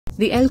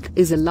The elk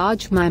is a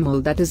large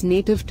mammal that is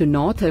native to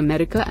North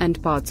America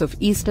and parts of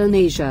Eastern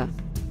Asia.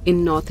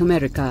 In North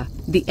America,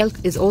 the elk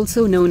is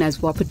also known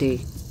as wapiti.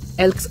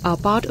 Elks are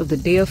part of the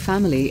deer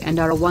family and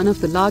are one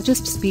of the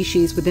largest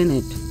species within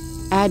it.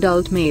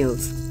 Adult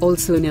males,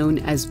 also known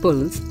as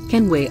bulls,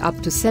 can weigh up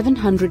to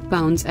 700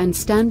 pounds and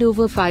stand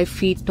over 5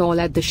 feet tall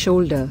at the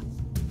shoulder.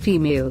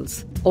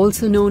 Females,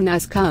 also known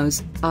as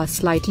cows, are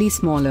slightly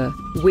smaller,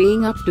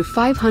 weighing up to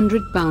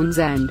 500 pounds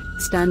and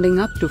standing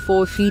up to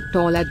 4 feet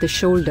tall at the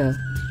shoulder.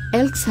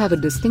 Elks have a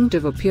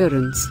distinctive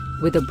appearance,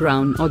 with a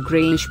brown or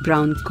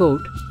grayish-brown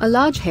coat, a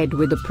large head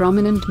with a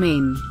prominent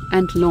mane,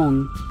 and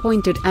long,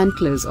 pointed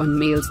antlers on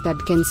males that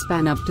can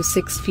span up to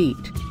 6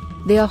 feet.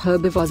 They are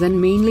herbivores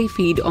and mainly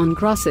feed on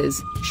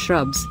grasses,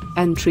 shrubs,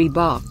 and tree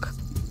bark.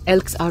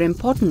 Elks are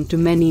important to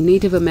many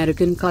Native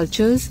American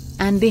cultures,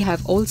 and they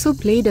have also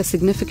played a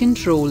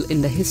significant role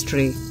in the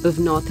history of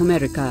North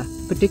America,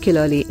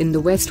 particularly in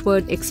the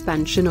westward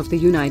expansion of the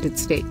United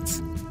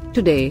States.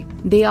 Today,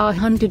 they are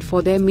hunted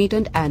for their meat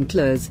and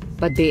antlers,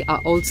 but they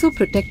are also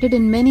protected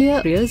in many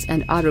areas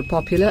and are a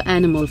popular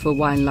animal for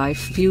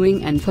wildlife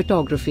viewing and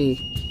photography.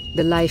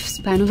 The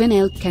lifespan of an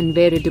elk can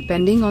vary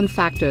depending on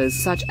factors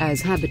such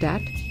as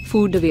habitat,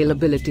 food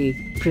availability,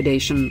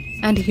 predation,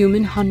 and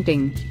human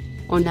hunting.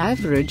 On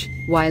average,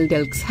 wild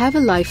elks have a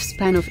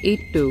lifespan of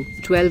 8 to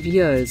 12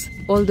 years,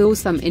 although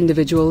some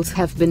individuals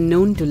have been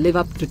known to live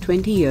up to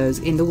 20 years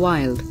in the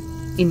wild.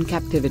 In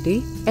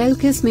captivity,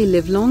 elks may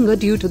live longer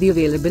due to the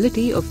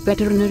availability of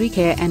veterinary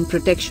care and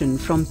protection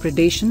from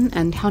predation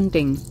and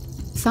hunting.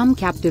 Some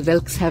captive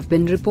elks have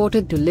been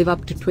reported to live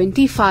up to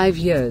 25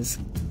 years.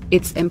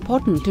 It's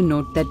important to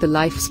note that the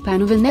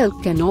lifespan of an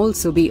elk can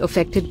also be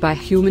affected by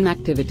human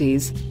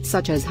activities,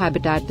 such as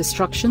habitat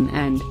destruction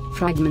and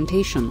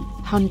fragmentation,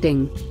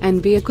 hunting,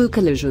 and vehicle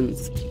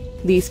collisions.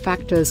 These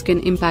factors can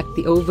impact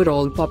the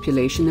overall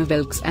population of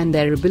elks and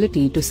their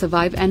ability to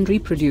survive and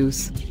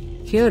reproduce.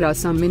 Here are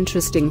some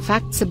interesting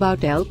facts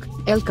about elk.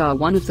 Elk are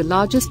one of the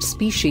largest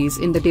species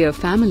in the deer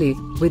family,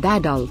 with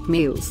adult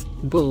males,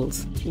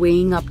 bulls,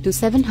 weighing up to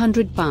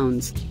 700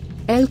 pounds.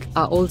 Elk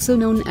are also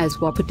known as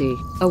wapiti,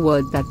 a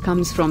word that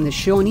comes from the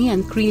Shawnee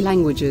and Cree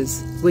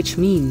languages, which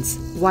means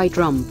white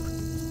rump.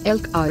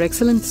 Elk are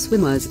excellent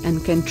swimmers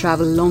and can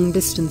travel long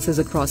distances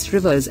across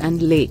rivers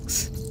and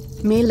lakes.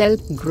 Male elk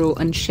grow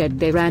and shed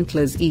their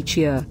antlers each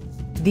year.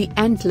 The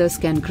antlers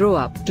can grow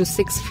up to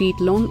 6 feet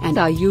long and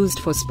are used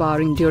for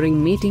sparring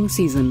during mating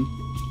season.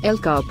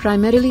 Elk are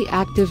primarily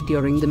active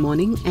during the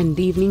morning and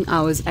evening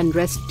hours and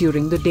rest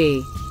during the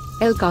day.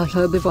 Elk are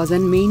herbivores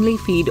and mainly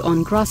feed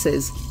on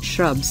grasses,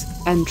 shrubs,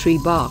 and tree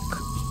bark.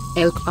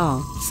 Elk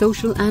are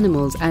social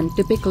animals and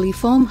typically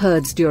form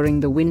herds during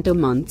the winter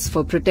months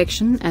for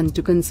protection and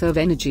to conserve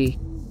energy.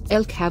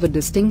 Elk have a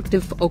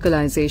distinctive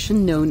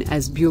vocalization known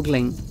as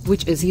bugling,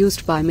 which is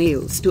used by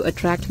males to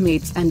attract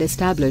mates and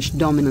establish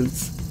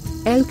dominance.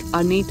 Elk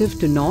are native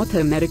to North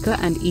America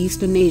and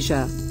Eastern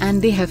Asia,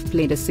 and they have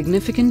played a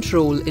significant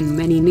role in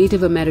many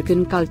Native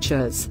American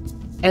cultures.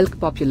 Elk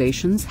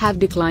populations have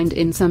declined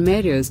in some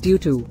areas due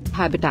to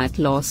habitat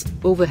loss,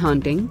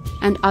 overhunting,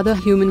 and other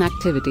human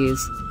activities,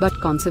 but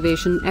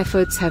conservation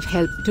efforts have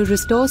helped to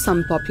restore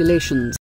some populations.